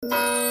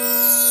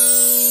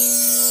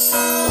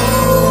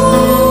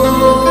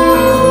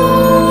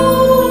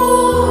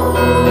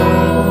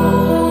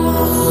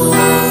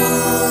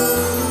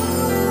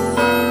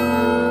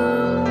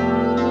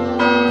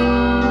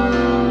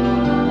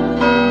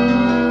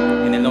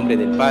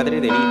nombre del Padre,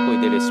 del Hijo y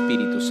del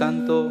Espíritu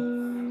Santo.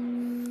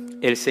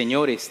 El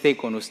Señor esté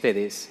con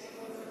ustedes.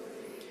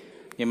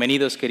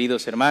 Bienvenidos,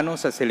 queridos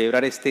hermanos, a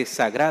celebrar este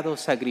sagrado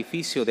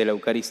sacrificio de la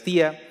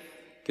Eucaristía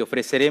que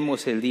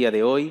ofreceremos el día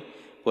de hoy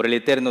por el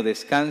eterno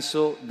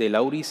descanso de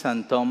Lauris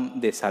Antón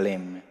de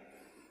Salem.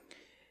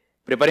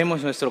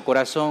 Preparemos nuestro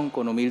corazón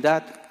con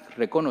humildad,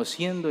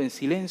 reconociendo en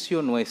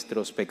silencio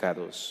nuestros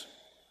pecados.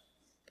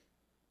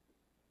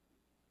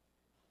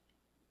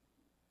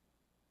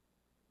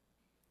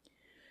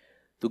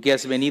 Tú que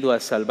has venido a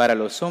salvar a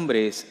los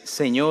hombres,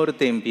 Señor,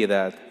 ten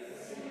piedad.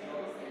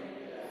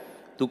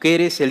 Tú que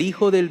eres el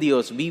Hijo del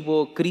Dios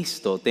vivo,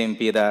 Cristo, ten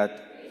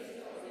piedad.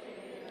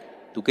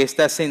 Tú que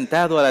estás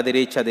sentado a la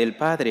derecha del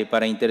Padre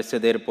para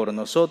interceder por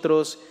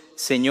nosotros,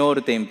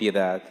 Señor, ten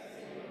piedad.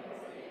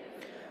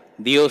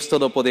 Dios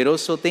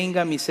Todopoderoso,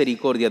 tenga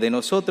misericordia de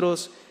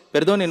nosotros,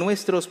 perdone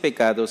nuestros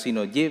pecados y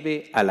nos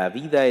lleve a la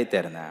vida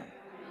eterna.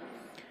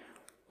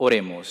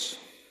 Oremos.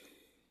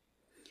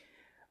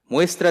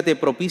 Muéstrate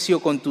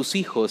propicio con tus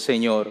hijos,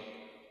 Señor,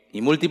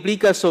 y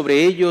multiplica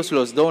sobre ellos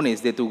los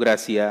dones de tu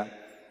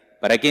gracia,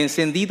 para que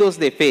encendidos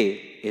de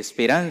fe,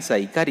 esperanza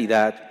y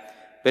caridad,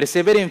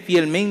 perseveren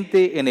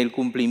fielmente en el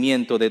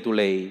cumplimiento de tu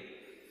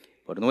ley.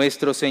 Por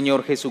nuestro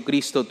Señor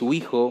Jesucristo, tu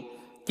Hijo,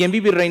 quien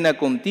vive y reina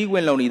contigo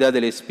en la unidad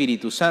del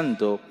Espíritu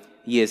Santo,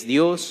 y es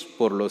Dios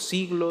por los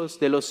siglos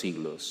de los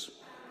siglos.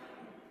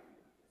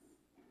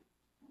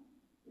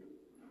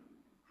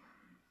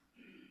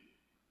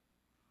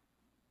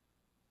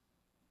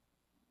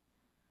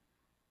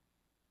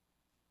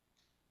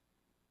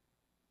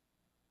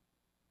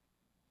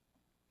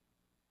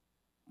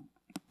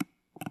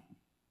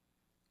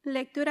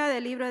 Lectura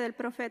del libro del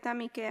profeta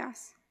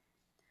Miqueas.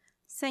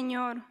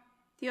 Señor,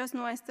 Dios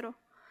nuestro,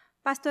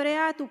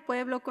 pastorea a tu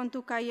pueblo con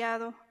tu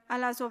cayado, a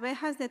las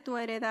ovejas de tu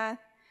heredad,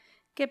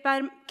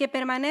 que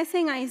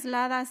permanecen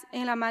aisladas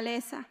en la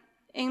maleza,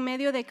 en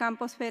medio de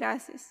campos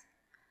feraces.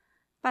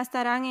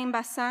 Pastarán en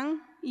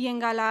Basán y en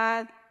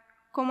Galaad,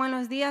 como en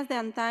los días de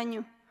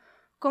antaño,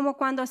 como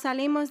cuando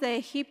salimos de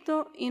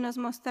Egipto y nos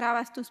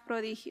mostrabas tus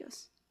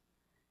prodigios.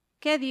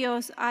 ¿Qué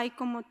Dios hay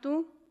como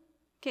tú,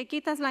 que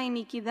quitas la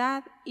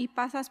iniquidad y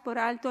pasas por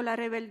alto la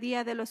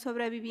rebeldía de los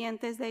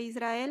sobrevivientes de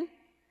Israel?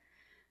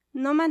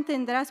 No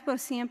mantendrás por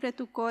siempre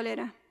tu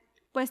cólera,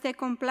 pues te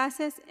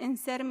complaces en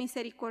ser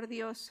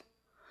misericordioso.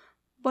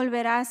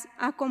 Volverás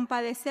a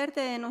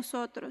compadecerte de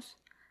nosotros,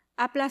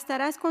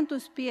 aplastarás con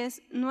tus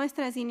pies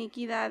nuestras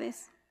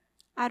iniquidades,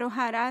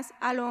 arrojarás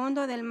a lo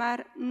hondo del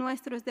mar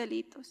nuestros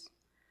delitos.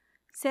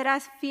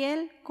 Serás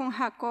fiel con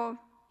Jacob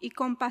y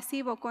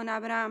compasivo con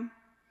Abraham,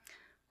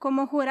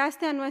 como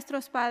juraste a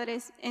nuestros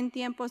padres en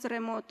tiempos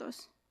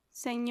remotos,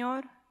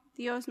 Señor,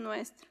 Dios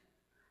nuestro.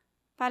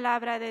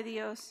 Palabra de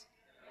Dios.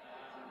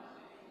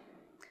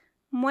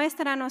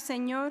 Muéstranos,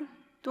 Señor,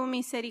 tu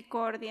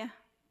misericordia.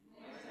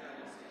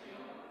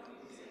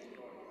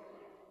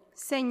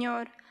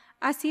 Señor,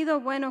 has sido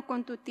bueno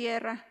con tu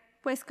tierra,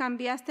 pues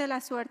cambiaste la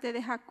suerte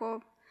de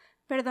Jacob,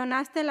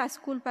 perdonaste las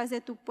culpas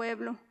de tu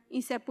pueblo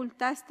y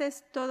sepultaste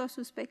todos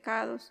sus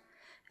pecados.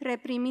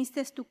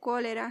 Reprimiste tu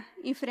cólera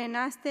y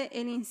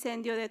frenaste el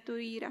incendio de tu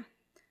ira.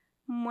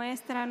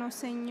 Muéstranos,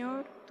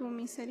 Señor, tu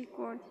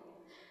misericordia.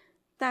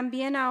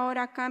 También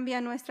ahora cambia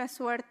nuestra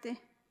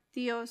suerte,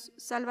 Dios,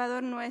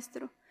 Salvador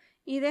nuestro,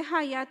 y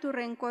deja ya tu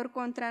rencor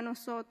contra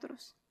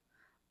nosotros.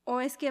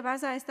 ¿O es que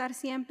vas a estar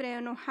siempre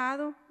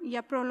enojado y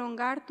a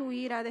prolongar tu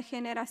ira de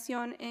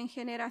generación en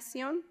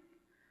generación?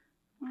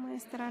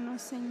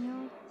 Muéstranos,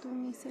 Señor, tu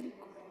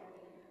misericordia.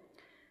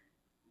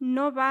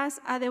 ¿No vas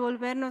a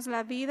devolvernos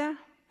la vida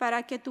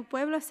para que tu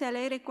pueblo se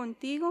alegre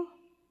contigo?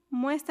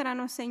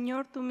 Muéstranos,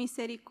 Señor, tu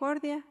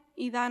misericordia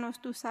y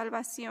danos tu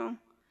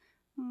salvación.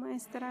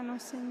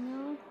 Muéstranos,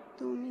 Señor,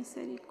 tu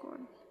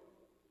misericordia.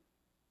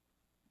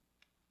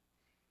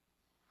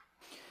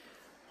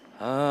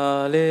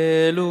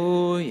 Aleluya,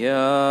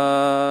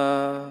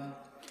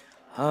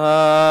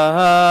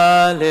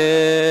 aleluya,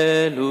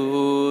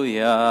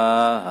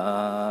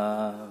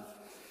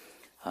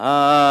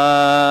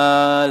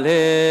 aleluya,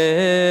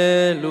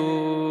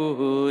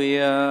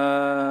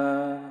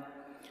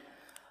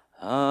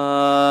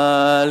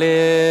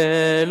 aleluya,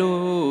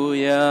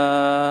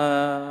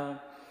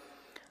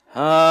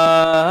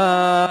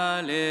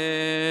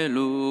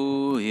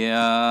 aleluya,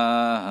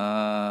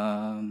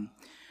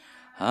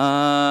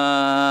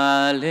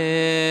 aleluya.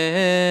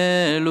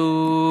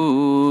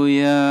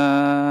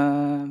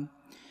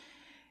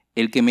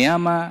 El que me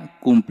ama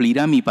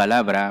cumplirá mi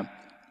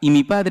palabra, y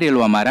mi Padre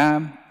lo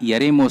amará, y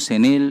haremos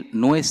en él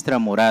nuestra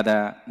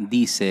morada,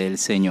 dice el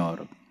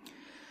Señor.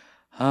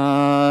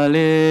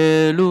 Aleluya,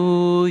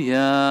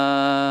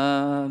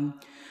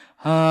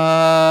 aleluya,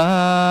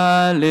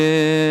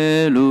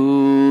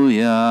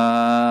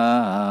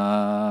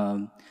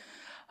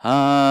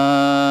 aleluya.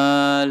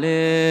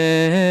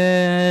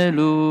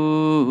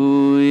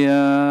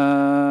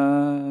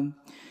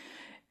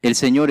 El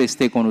Señor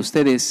esté con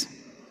ustedes.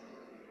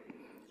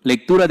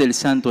 Lectura del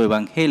Santo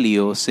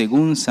Evangelio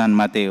según San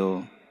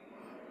Mateo.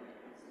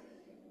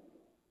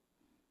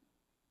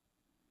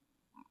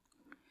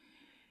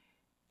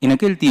 En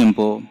aquel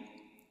tiempo,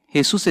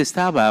 Jesús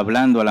estaba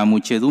hablando a la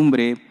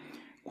muchedumbre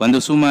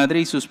cuando su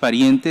madre y sus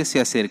parientes se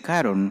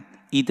acercaron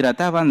y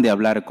trataban de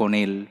hablar con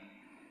él.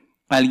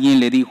 Alguien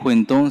le dijo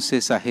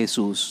entonces a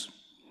Jesús: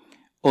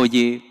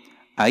 «Oye,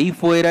 ahí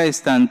fuera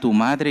están tu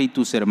madre y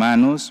tus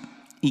hermanos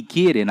y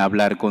quieren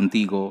hablar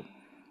contigo».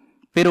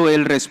 Pero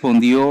él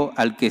respondió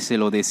al que se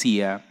lo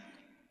decía: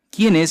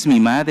 «¿Quién es mi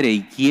madre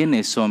y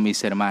quiénes son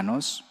mis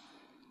hermanos?».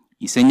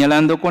 Y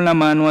señalando con la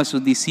mano a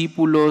sus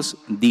discípulos,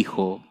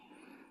 dijo: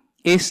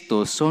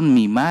 «Estos son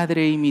mi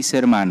madre y mis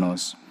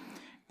hermanos,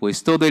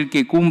 pues todo el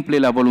que cumple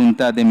la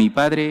voluntad de mi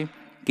Padre,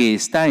 que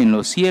está en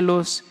los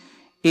cielos,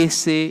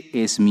 ese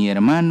es mi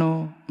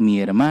hermano, mi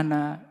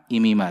hermana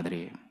y mi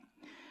madre».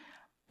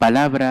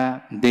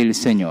 Palabra del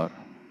Señor.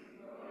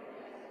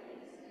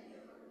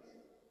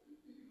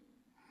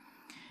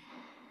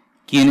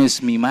 ¿Quién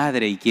es mi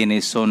madre y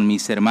quiénes son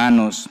mis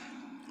hermanos?,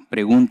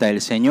 pregunta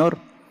el Señor.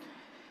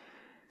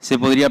 Se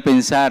podría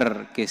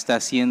pensar que está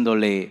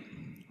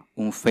haciéndole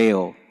un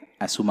feo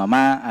a su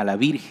mamá, a la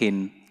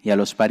Virgen y a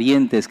los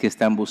parientes que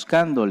están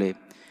buscándole,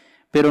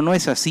 pero no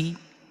es así.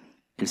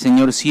 El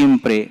Señor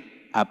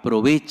siempre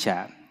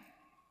aprovecha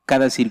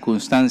cada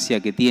circunstancia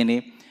que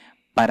tiene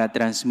para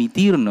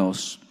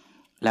transmitirnos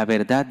la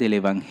verdad del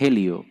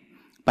Evangelio,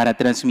 para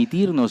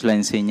transmitirnos la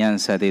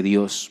enseñanza de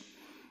Dios.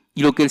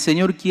 Y lo que el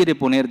Señor quiere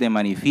poner de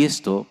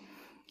manifiesto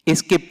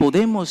es que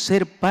podemos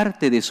ser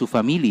parte de su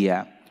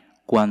familia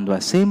cuando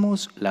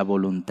hacemos la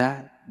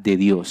voluntad de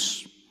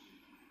Dios.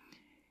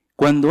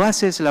 Cuando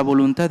haces la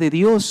voluntad de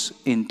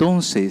Dios,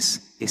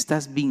 entonces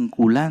estás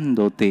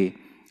vinculándote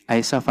a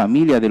esa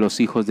familia de los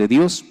hijos de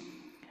Dios,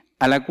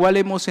 a la cual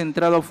hemos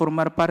entrado a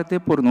formar parte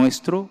por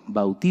nuestro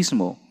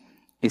bautismo.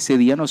 Ese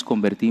día nos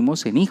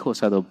convertimos en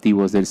hijos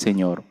adoptivos del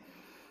Señor.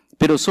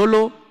 Pero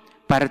solo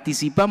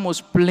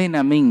participamos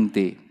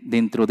plenamente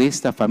dentro de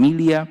esta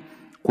familia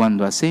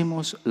cuando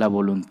hacemos la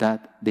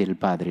voluntad del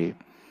Padre.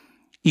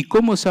 ¿Y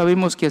cómo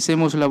sabemos que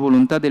hacemos la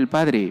voluntad del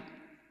Padre?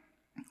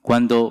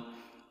 Cuando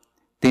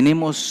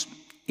tenemos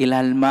el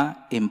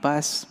alma en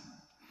paz,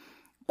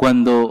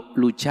 cuando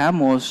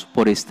luchamos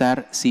por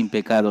estar sin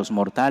pecados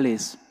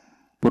mortales,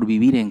 por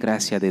vivir en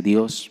gracia de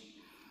Dios.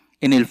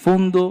 En el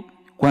fondo,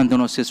 cuando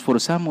nos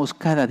esforzamos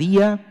cada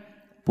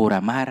día por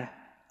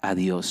amar a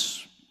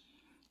Dios.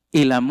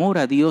 El amor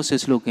a Dios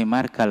es lo que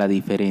marca la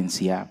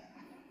diferencia.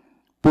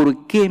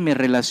 ¿Por qué me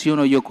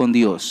relaciono yo con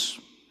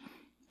Dios?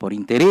 ¿Por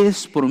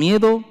interés, por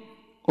miedo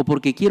o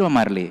porque quiero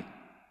amarle?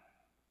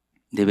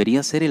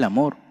 Debería ser el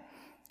amor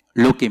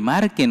lo que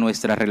marque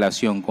nuestra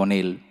relación con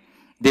Él.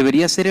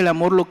 Debería ser el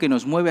amor lo que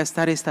nos mueve a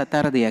estar esta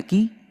tarde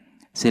aquí,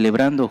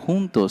 celebrando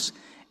juntos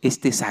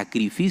este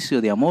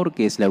sacrificio de amor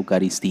que es la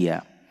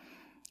Eucaristía.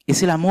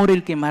 Es el amor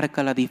el que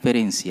marca la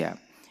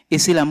diferencia.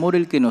 Es el amor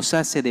el que nos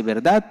hace de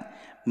verdad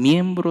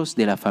miembros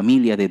de la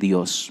familia de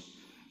Dios.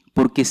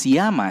 Porque si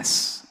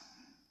amas,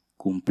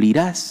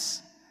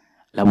 cumplirás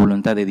la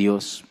voluntad de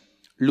Dios.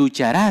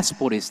 Lucharás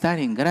por estar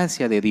en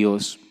gracia de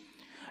Dios.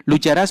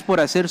 Lucharás por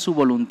hacer su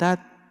voluntad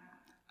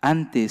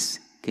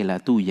antes que la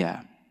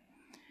tuya.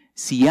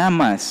 Si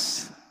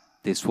amas,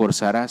 te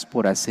esforzarás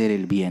por hacer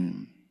el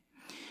bien.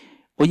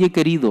 Hoy he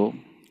querido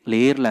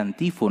leer la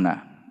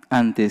antífona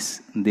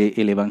antes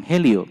del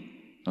Evangelio.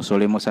 No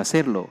solemos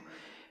hacerlo,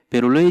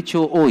 pero lo he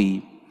hecho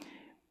hoy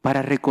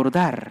para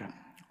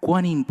recordar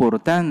cuán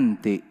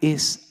importante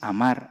es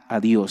amar a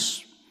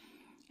Dios.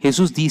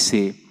 Jesús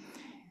dice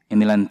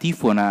en la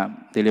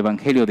antífona del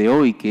Evangelio de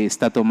hoy, que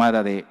está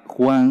tomada de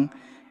Juan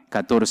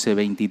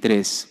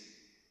 14:23,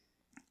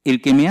 el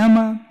que me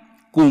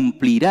ama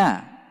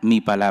cumplirá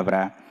mi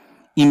palabra,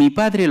 y mi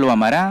Padre lo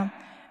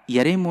amará, y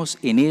haremos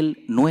en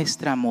él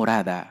nuestra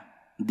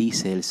morada,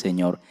 dice el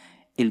Señor.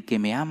 El que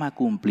me ama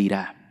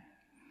cumplirá.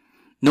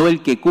 No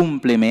el que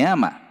cumple me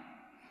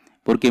ama,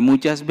 porque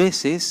muchas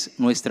veces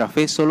nuestra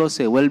fe solo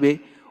se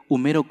vuelve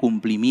un mero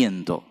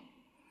cumplimiento.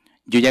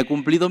 Yo ya he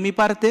cumplido mi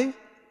parte,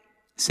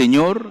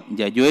 Señor,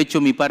 ya yo he hecho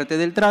mi parte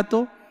del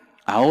trato,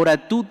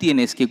 ahora tú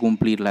tienes que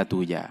cumplir la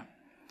tuya.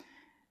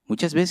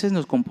 Muchas veces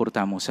nos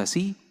comportamos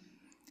así.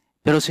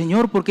 Pero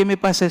Señor, ¿por qué me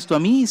pasa esto a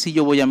mí? Si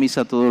yo voy a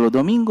misa todos los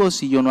domingos,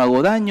 si yo no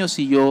hago daño,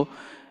 si yo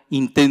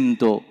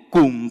intento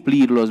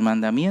cumplir los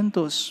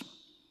mandamientos.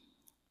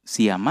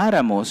 Si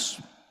amáramos,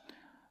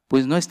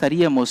 pues no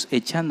estaríamos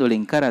echándole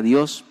en cara a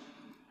Dios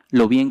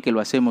lo bien que lo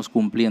hacemos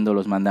cumpliendo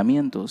los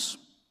mandamientos.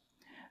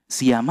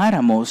 Si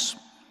amáramos,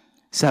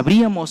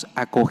 sabríamos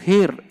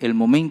acoger el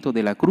momento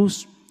de la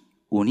cruz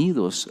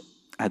unidos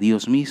a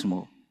Dios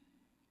mismo.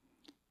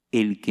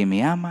 El que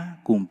me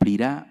ama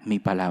cumplirá mi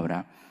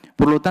palabra.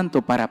 Por lo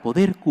tanto, para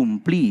poder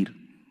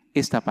cumplir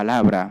esta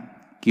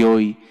palabra que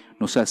hoy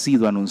nos ha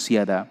sido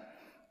anunciada,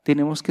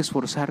 tenemos que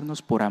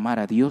esforzarnos por amar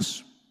a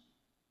Dios.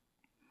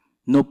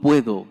 No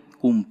puedo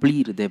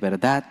cumplir de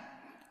verdad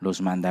los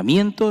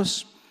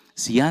mandamientos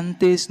si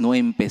antes no he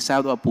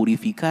empezado a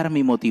purificar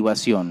mi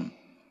motivación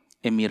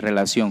en mi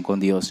relación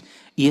con Dios.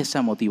 Y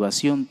esa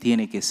motivación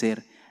tiene que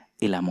ser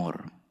el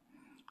amor.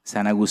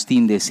 San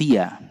Agustín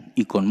decía,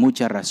 y con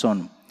mucha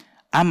razón,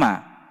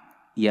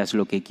 ama y haz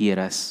lo que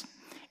quieras.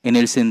 en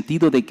el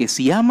sentido de que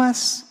si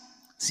amas,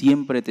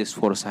 siempre te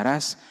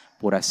esforzarás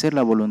por hacer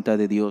la voluntad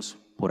de Dios,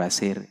 por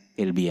hacer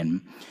el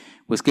bien.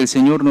 Pues que el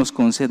Señor nos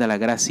conceda la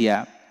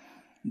gracia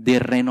de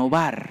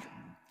renovar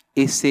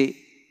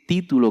ese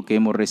título que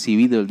hemos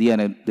recibido el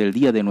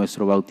día de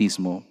nuestro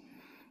bautismo,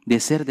 de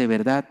ser de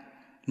verdad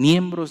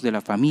miembros de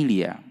la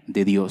familia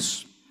de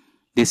Dios,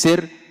 de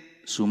ser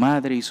su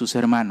madre y sus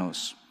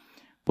hermanos,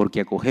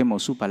 porque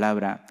acogemos su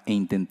palabra e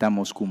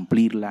intentamos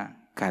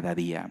cumplirla cada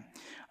día.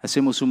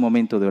 Hacemos un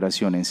momento de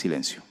oración en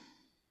silencio.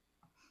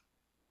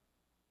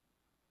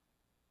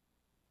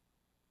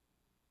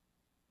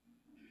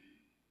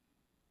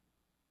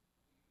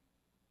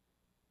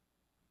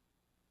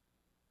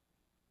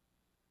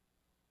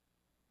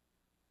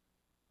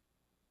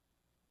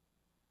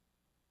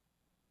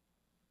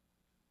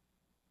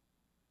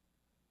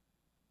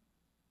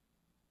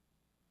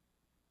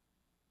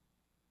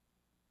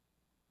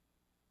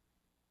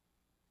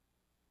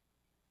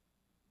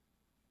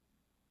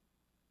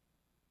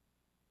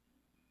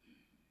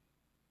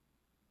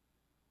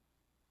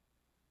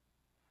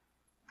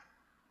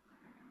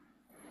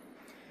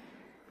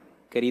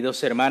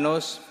 Queridos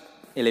hermanos,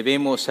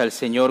 elevemos al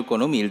Señor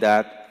con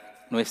humildad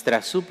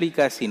nuestras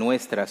súplicas y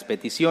nuestras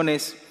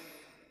peticiones.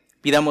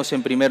 Pidamos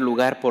en primer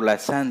lugar por la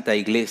Santa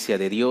Iglesia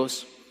de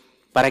Dios,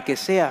 para que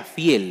sea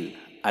fiel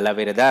a la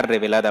verdad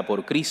revelada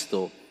por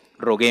Cristo.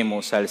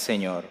 Roguemos al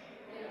Señor.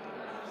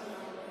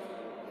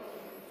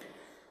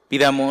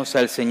 Pidamos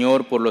al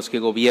Señor por los que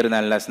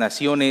gobiernan las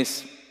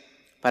naciones,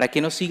 para que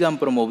no sigan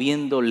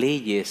promoviendo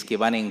leyes que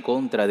van en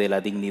contra de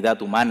la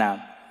dignidad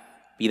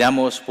humana.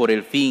 Pidamos por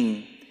el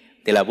fin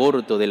del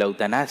aborto, de la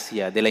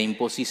eutanasia, de la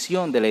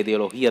imposición de la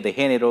ideología de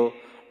género.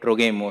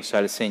 Roguemos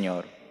al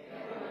Señor.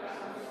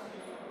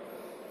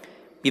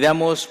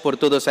 Pidamos por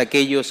todos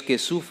aquellos que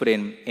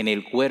sufren en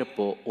el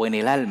cuerpo o en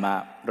el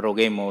alma.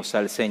 Roguemos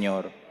al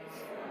Señor.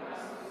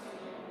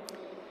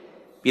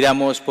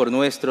 Pidamos por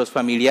nuestros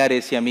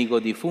familiares y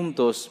amigos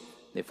difuntos.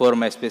 De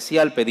forma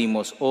especial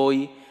pedimos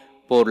hoy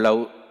por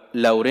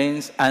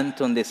Laurence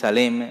Anton de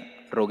Salem.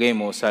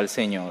 Roguemos al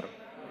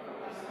Señor.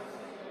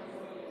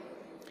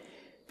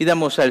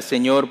 Pidamos al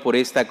Señor por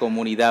esta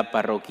comunidad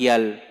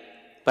parroquial,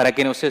 para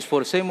que nos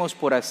esforcemos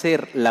por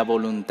hacer la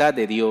voluntad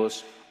de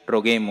Dios.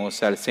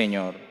 Roguemos al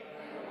Señor.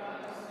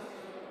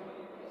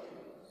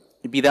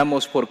 Y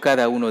pidamos por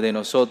cada uno de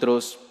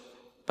nosotros,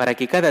 para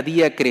que cada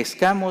día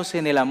crezcamos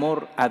en el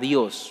amor a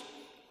Dios,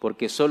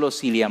 porque solo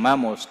si le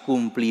amamos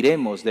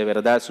cumpliremos de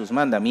verdad sus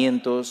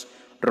mandamientos.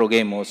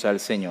 Roguemos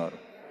al Señor.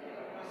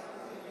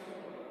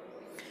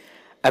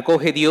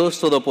 Acoge,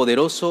 Dios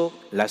Todopoderoso,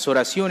 las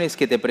oraciones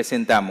que te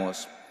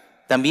presentamos,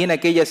 también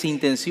aquellas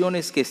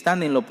intenciones que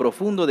están en lo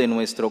profundo de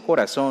nuestro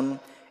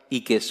corazón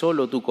y que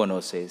solo tú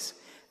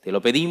conoces. Te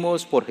lo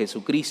pedimos por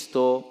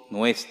Jesucristo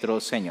nuestro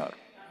Señor.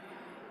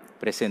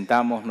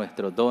 Presentamos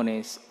nuestros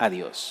dones a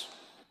Dios.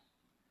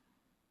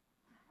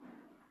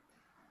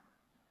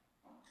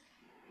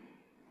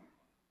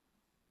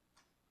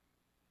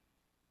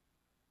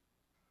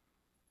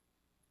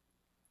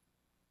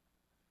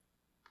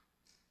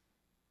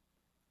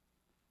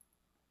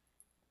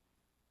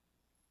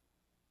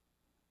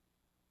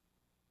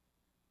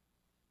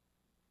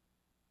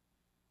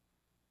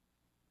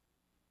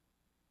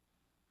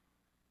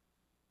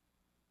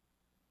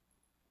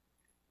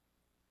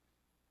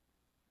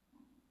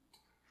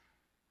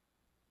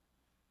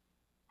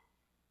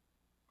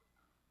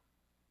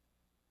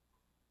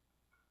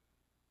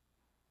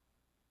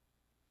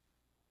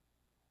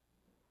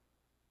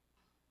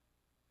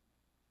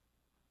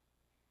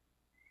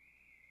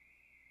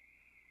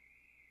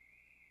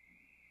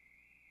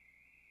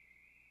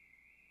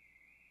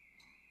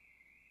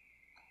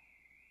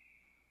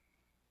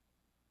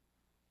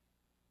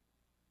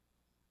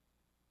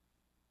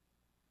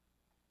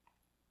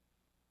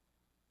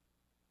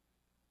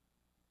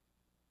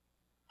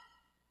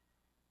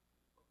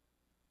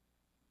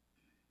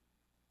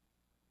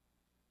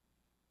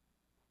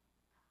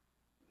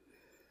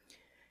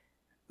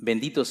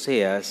 Bendito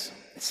seas,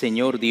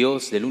 Señor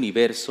Dios del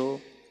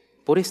universo,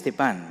 por este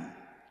pan,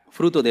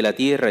 fruto de la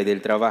tierra y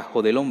del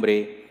trabajo del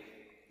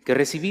hombre, que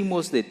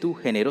recibimos de tu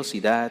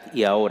generosidad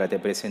y ahora te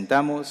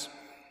presentamos.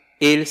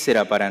 Él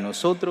será para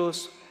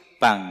nosotros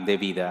pan de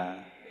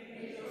vida.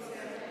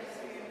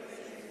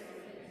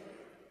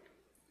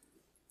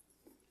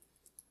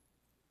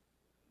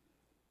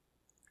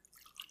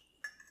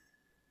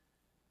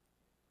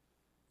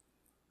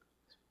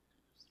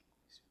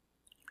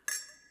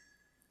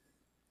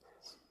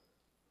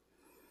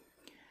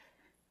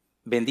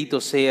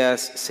 Bendito seas,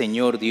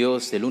 Señor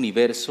Dios del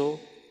universo,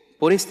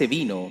 por este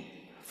vino,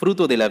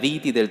 fruto de la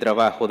vid y del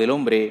trabajo del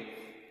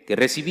hombre, que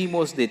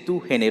recibimos de tu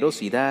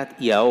generosidad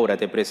y ahora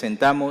te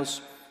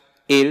presentamos.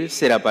 Él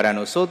será para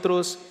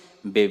nosotros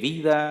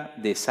bebida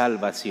de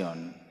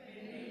salvación.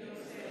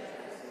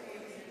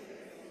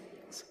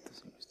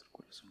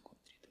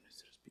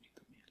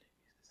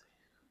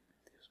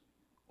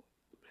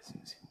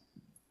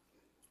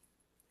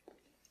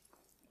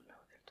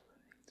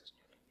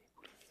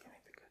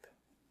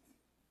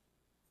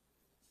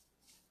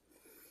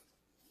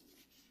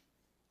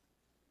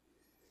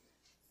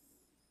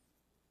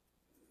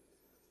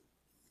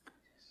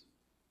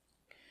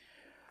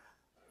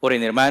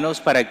 Oren,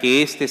 hermanos, para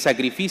que este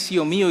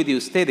sacrificio mío y de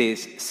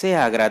ustedes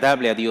sea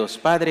agradable a Dios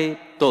Padre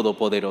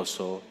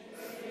Todopoderoso.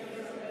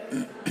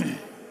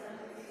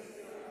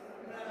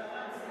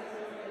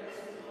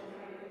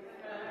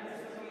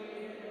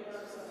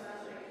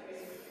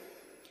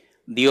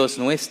 Dios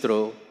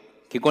nuestro,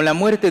 que con la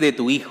muerte de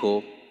tu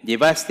Hijo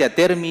llevaste a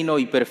término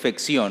y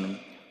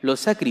perfección los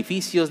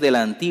sacrificios de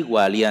la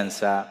antigua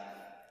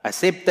alianza,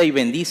 acepta y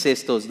bendice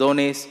estos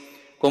dones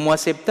como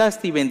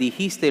aceptaste y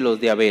bendijiste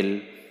los de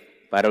Abel,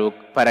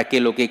 para que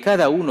lo que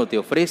cada uno te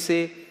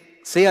ofrece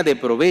sea de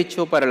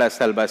provecho para la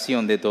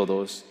salvación de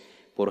todos.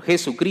 Por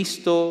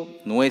Jesucristo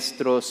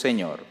nuestro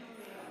Señor.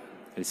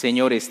 El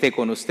Señor esté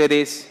con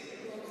ustedes.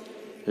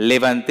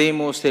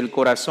 Levantemos el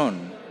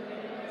corazón.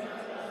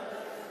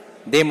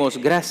 Demos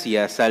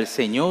gracias al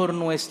Señor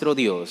nuestro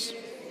Dios.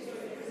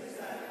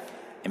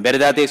 En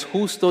verdad es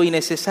justo y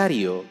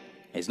necesario,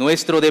 es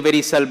nuestro deber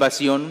y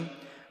salvación,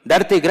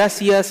 darte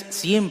gracias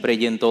siempre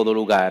y en todo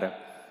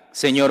lugar,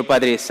 Señor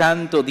Padre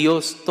Santo,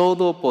 Dios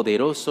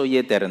Todopoderoso y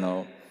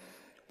Eterno.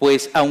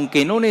 Pues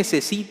aunque no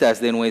necesitas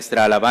de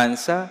nuestra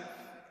alabanza,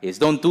 es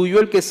don tuyo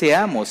el que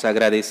seamos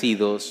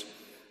agradecidos,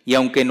 y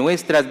aunque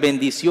nuestras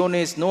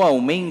bendiciones no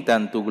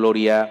aumentan tu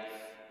gloria,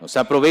 nos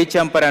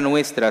aprovechan para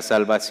nuestra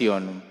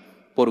salvación.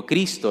 Por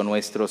Cristo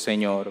nuestro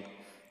Señor.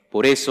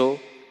 Por eso,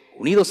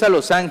 unidos a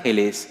los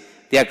ángeles,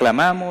 te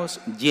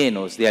aclamamos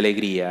llenos de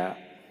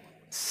alegría.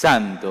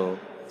 Santo,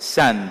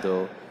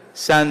 santo,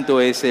 santo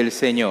es el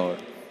Señor,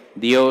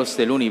 Dios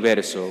del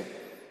universo.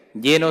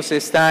 Llenos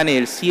están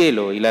el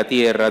cielo y la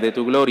tierra de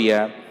tu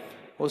gloria.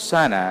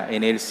 Hosana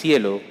en el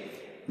cielo.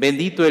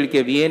 Bendito el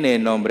que viene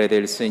en nombre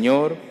del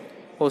Señor.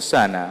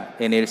 Hosana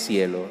en el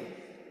cielo.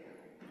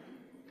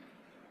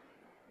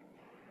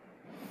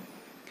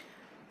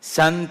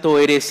 Santo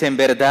eres en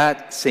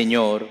verdad,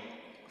 Señor,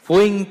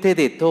 fuente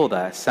de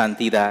toda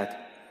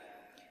santidad.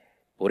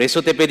 Por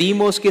eso te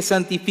pedimos que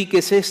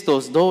santifiques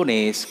estos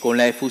dones con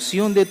la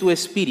efusión de tu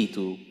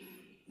Espíritu,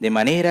 de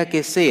manera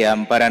que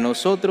sean para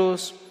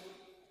nosotros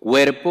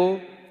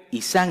cuerpo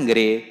y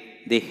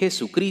sangre de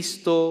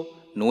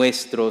Jesucristo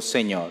nuestro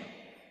Señor,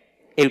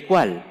 el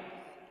cual,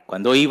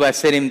 cuando iba a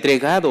ser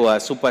entregado a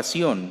su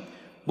pasión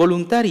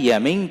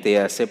voluntariamente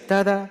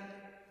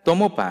aceptada,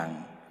 tomó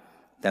pan.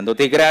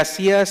 Dándote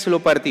gracias, lo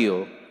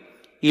partió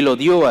y lo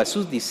dio a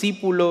sus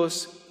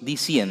discípulos,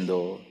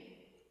 diciendo: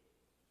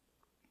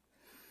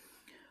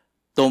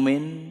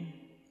 Tomen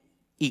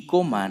y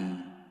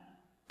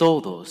coman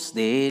todos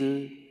de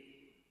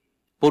él,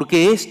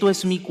 porque esto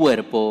es mi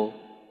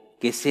cuerpo,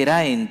 que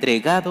será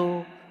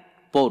entregado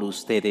por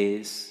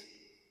ustedes.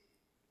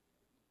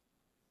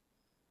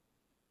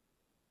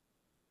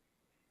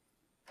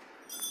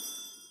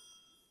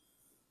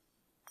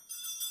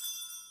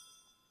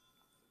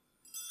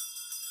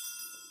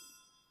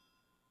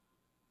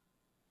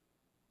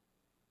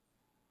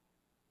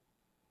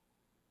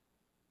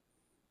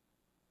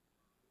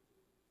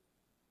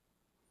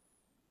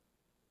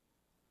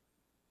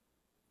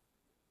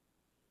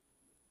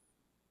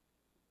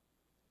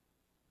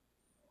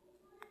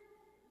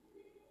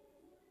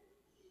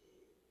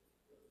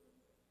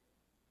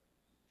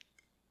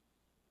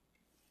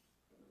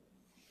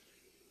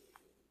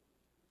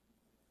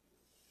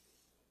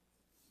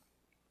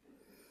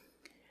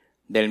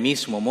 Del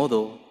mismo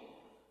modo,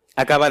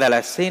 acabada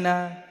la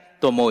cena,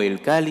 tomó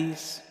el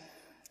cáliz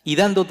y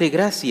dándote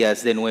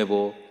gracias de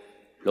nuevo,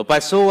 lo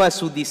pasó a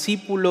sus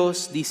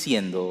discípulos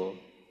diciendo: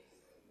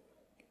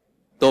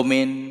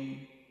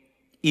 Tomen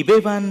y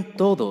beban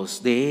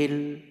todos de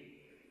él,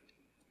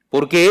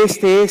 porque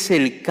este es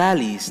el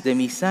cáliz de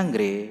mi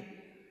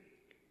sangre,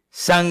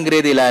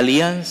 sangre de la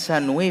alianza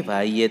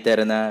nueva y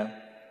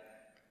eterna,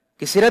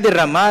 que será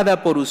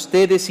derramada por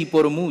ustedes y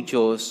por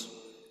muchos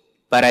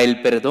para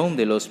el perdón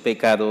de los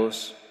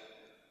pecados.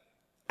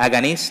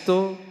 Hagan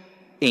esto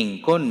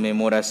en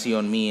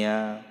conmemoración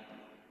mía.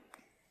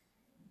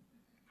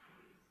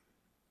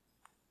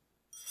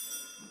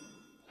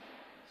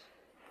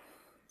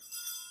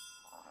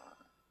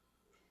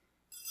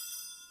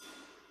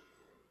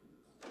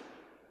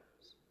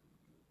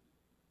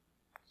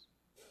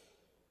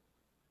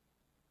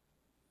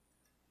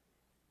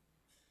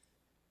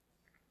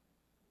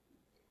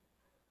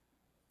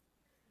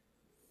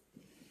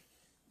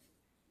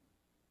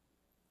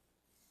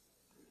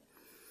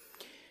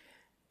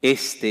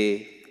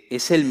 Este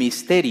es el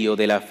misterio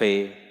de la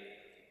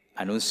fe.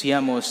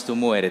 Anunciamos tu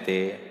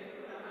muerte.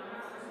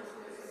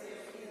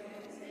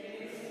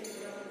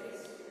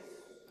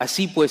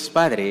 Así pues,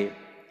 Padre,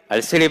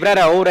 al celebrar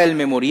ahora el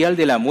memorial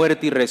de la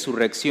muerte y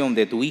resurrección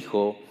de tu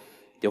Hijo,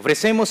 te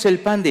ofrecemos el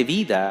pan de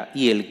vida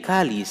y el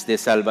cáliz de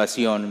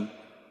salvación,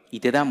 y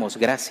te damos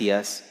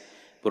gracias,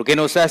 porque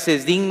nos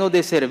haces dignos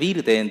de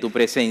servirte en tu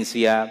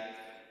presencia.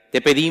 Te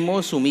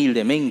pedimos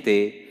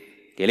humildemente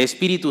que el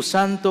Espíritu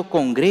Santo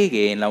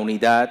congregue en la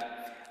unidad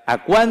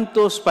a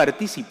cuantos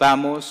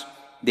participamos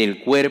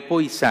del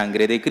cuerpo y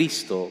sangre de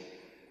Cristo.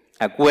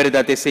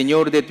 Acuérdate,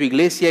 Señor, de tu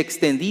Iglesia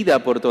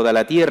extendida por toda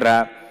la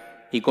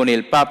tierra y con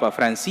el Papa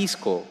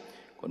Francisco,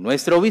 con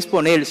nuestro obispo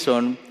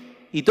Nelson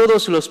y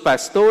todos los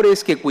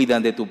pastores que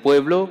cuidan de tu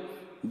pueblo,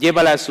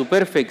 llévala a su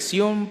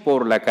perfección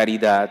por la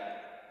caridad.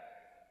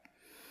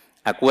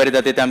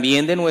 Acuérdate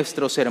también de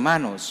nuestros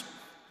hermanos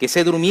que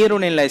se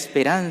durmieron en la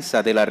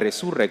esperanza de la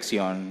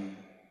resurrección,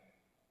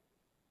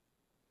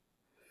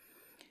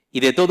 y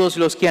de todos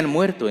los que han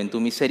muerto en tu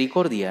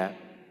misericordia.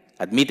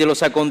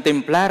 Admítelos a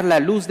contemplar la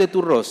luz de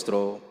tu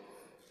rostro.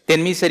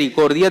 Ten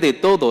misericordia de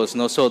todos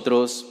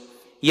nosotros,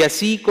 y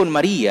así con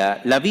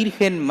María, la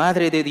Virgen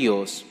Madre de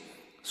Dios,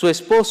 su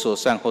esposo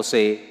San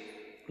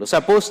José, los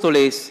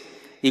apóstoles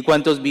y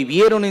cuantos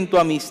vivieron en tu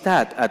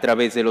amistad a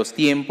través de los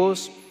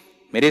tiempos,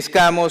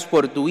 merezcamos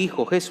por tu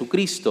Hijo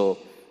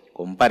Jesucristo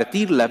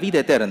compartir la vida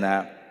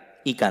eterna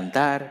y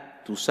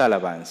cantar tus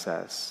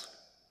alabanzas.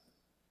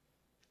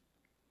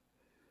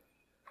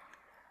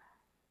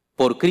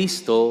 Por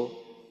Cristo,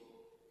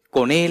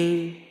 con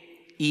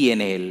Él y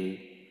en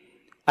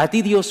Él. A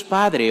ti, Dios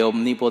Padre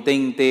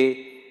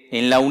omnipotente,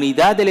 en la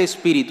unidad del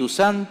Espíritu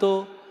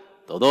Santo,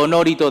 todo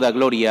honor y toda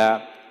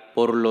gloria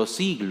por los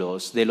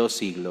siglos de los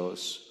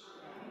siglos.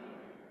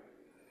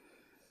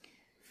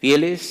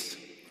 Fieles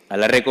a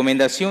la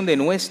recomendación de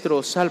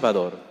nuestro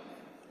Salvador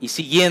y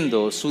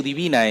siguiendo su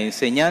divina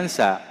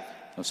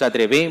enseñanza, nos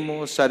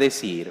atrevemos a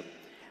decir: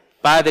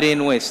 Padre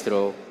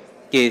nuestro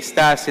que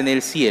estás en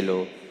el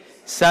cielo,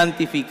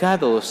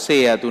 santificado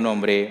sea tu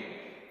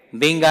nombre.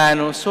 Venga a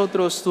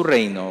nosotros tu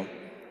reino.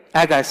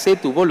 Hágase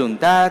tu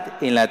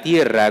voluntad en la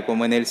tierra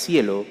como en el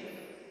cielo.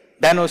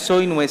 Danos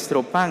hoy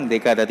nuestro pan de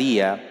cada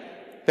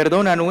día.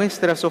 Perdona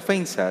nuestras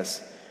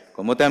ofensas,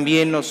 como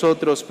también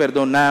nosotros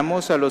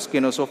perdonamos a los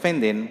que nos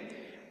ofenden.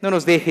 No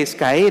nos dejes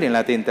caer en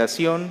la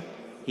tentación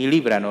y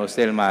líbranos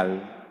del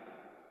mal.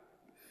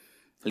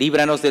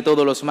 Líbranos de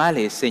todos los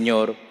males,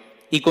 Señor,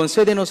 y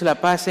concédenos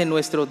la paz en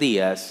nuestros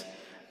días,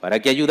 para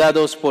que,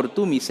 ayudados por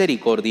tu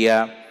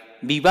misericordia,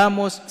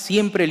 vivamos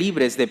siempre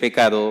libres de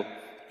pecado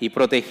y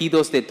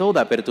protegidos de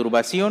toda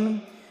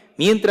perturbación,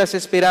 mientras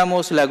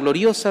esperamos la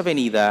gloriosa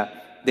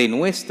venida de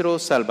nuestro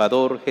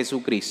Salvador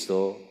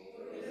Jesucristo.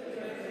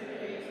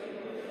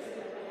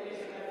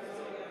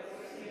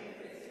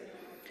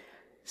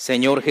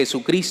 Señor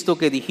Jesucristo,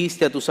 que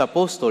dijiste a tus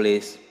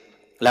apóstoles: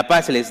 la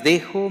paz les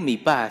dejo, mi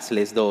paz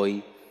les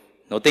doy.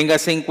 No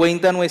tengas en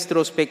cuenta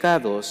nuestros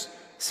pecados,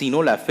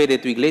 sino la fe de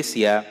tu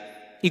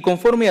Iglesia, y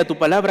conforme a tu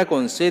palabra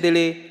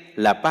concédele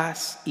la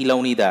paz y la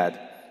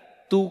unidad,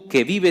 tú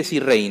que vives y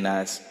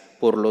reinas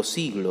por los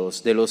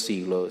siglos de los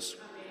siglos.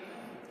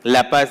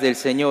 La paz del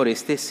Señor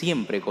esté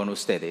siempre con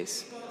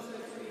ustedes.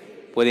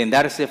 Pueden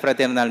darse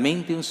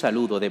fraternalmente un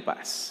saludo de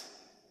paz.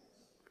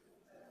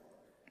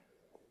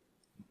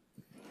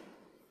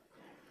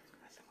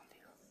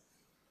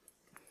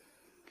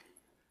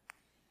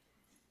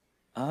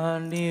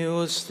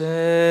 Agnus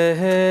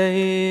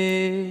Dei,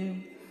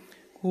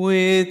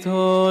 qui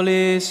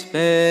tollis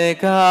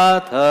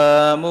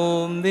peccata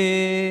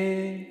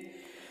mundi,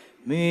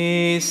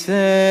 miserere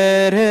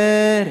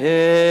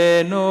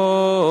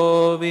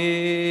nobis.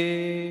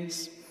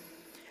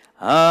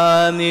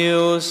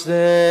 Agnus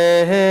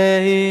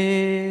Dei,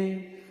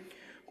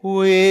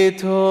 qui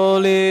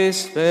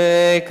tollis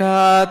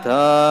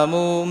peccata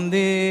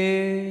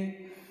mundi,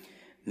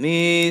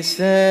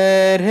 miserere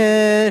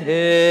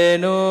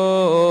nobis.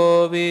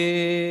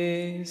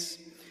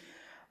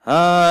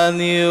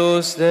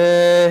 Agnus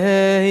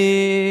Dei,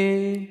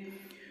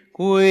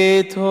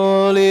 qui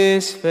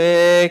tollis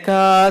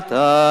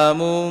peccata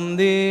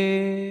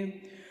mundi,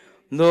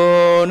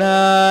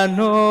 dona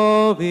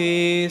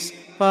nobis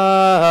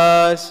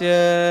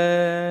pacem.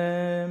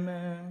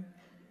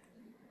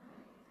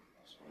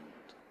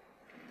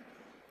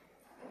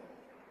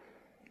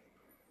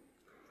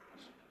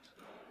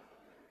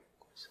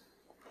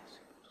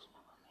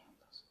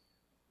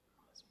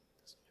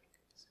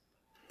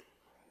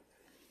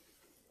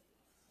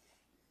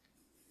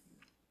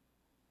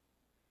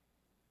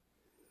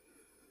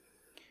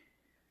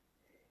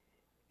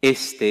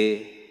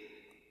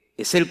 Este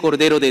es el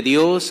Cordero de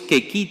Dios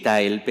que quita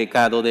el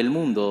pecado del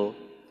mundo.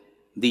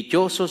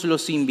 Dichosos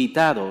los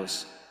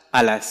invitados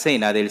a la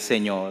cena del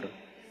Señor.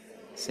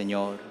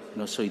 Señor,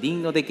 no soy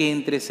digno de que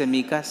entres en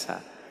mi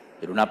casa,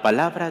 pero una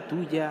palabra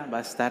tuya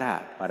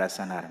bastará para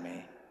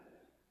sanarme.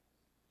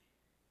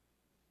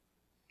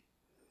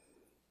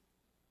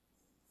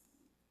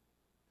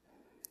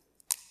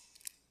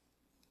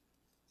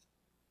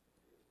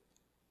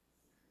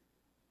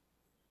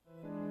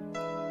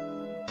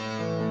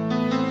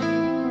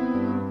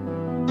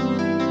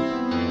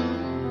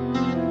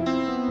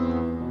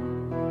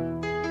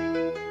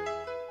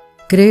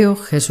 Creo,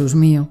 Jesús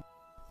mío,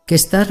 que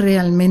estás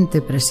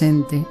realmente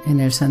presente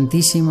en el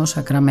Santísimo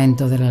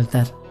Sacramento del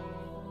altar.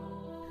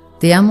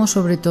 Te amo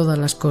sobre todas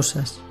las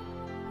cosas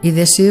y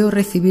deseo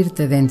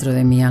recibirte dentro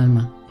de mi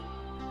alma.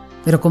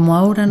 Pero como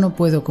ahora no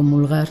puedo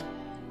comulgar,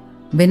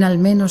 ven al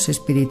menos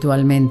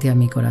espiritualmente a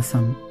mi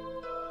corazón.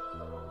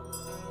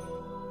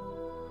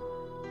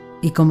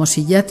 Y como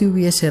si ya te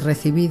hubiese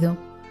recibido,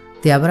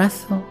 te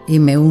abrazo y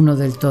me uno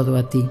del todo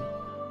a ti.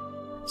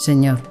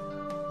 Señor,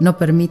 no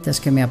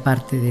permitas que me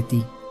aparte de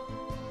ti.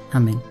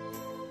 Amén.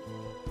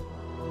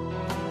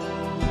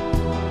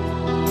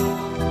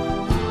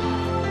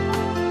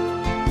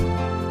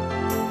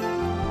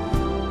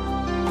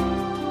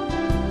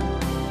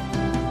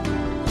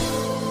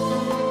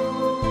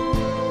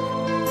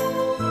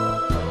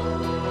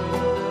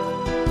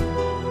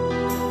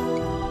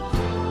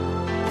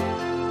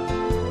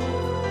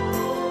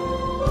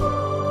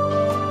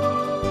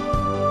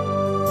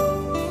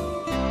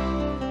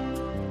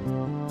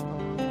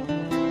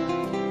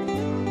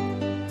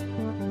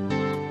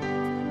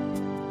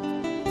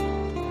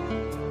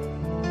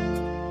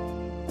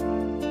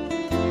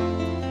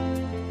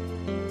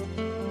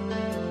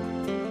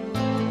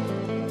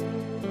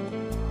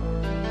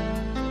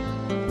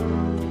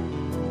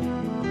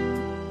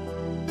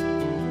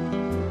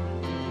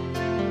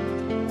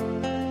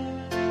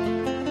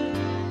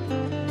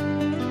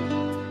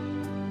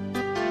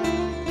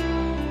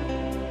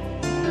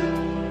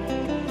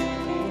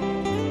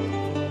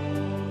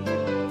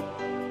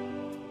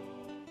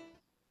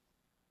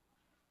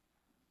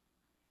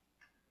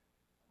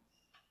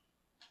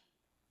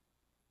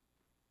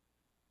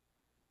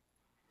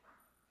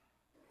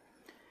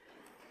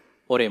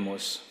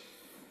 Oremos.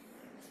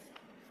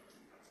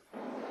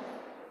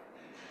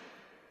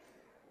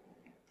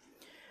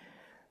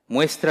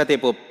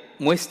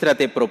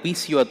 Muéstrate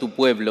propicio a tu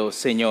pueblo,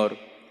 Señor,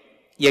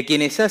 y a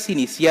quienes has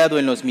iniciado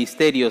en los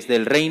misterios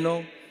del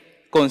reino,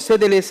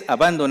 concédeles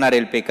abandonar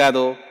el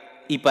pecado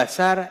y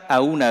pasar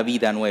a una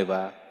vida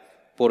nueva.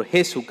 Por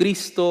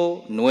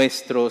Jesucristo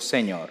nuestro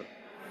Señor.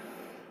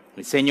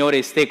 El Señor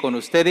esté con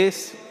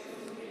ustedes.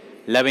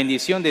 La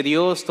bendición de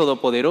Dios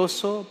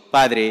Todopoderoso,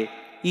 Padre,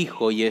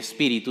 Hijo y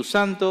Espíritu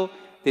Santo,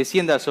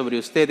 descienda sobre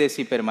ustedes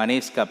y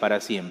permanezca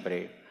para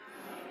siempre.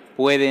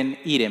 Pueden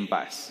ir en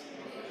paz.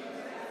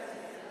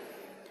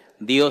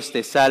 Dios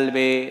te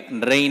salve,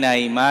 Reina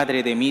y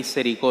Madre de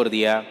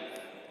misericordia,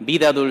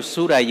 vida,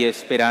 dulzura y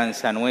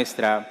esperanza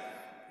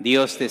nuestra.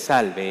 Dios te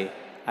salve,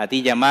 a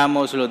ti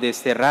llamamos los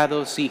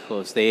desterrados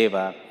hijos de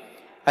Eva.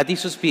 A ti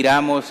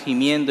suspiramos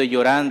gimiendo y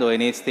llorando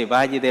en este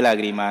valle de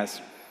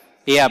lágrimas.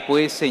 Ea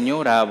pues,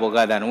 Señora,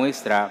 abogada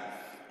nuestra,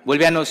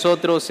 vuelve a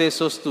nosotros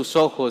esos tus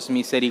ojos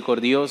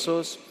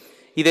misericordiosos,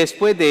 y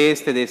después de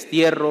este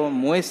destierro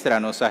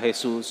muéstranos a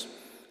Jesús,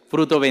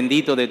 fruto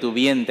bendito de tu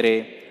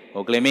vientre,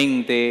 oh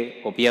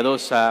clemente, oh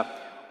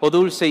piadosa, oh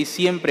dulce y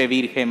siempre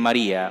Virgen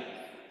María.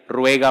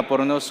 Ruega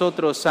por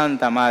nosotros,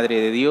 Santa Madre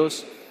de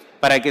Dios,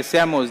 para que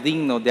seamos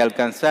dignos de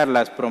alcanzar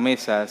las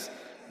promesas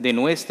de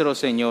nuestro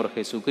Señor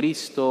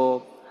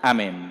Jesucristo.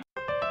 Amén.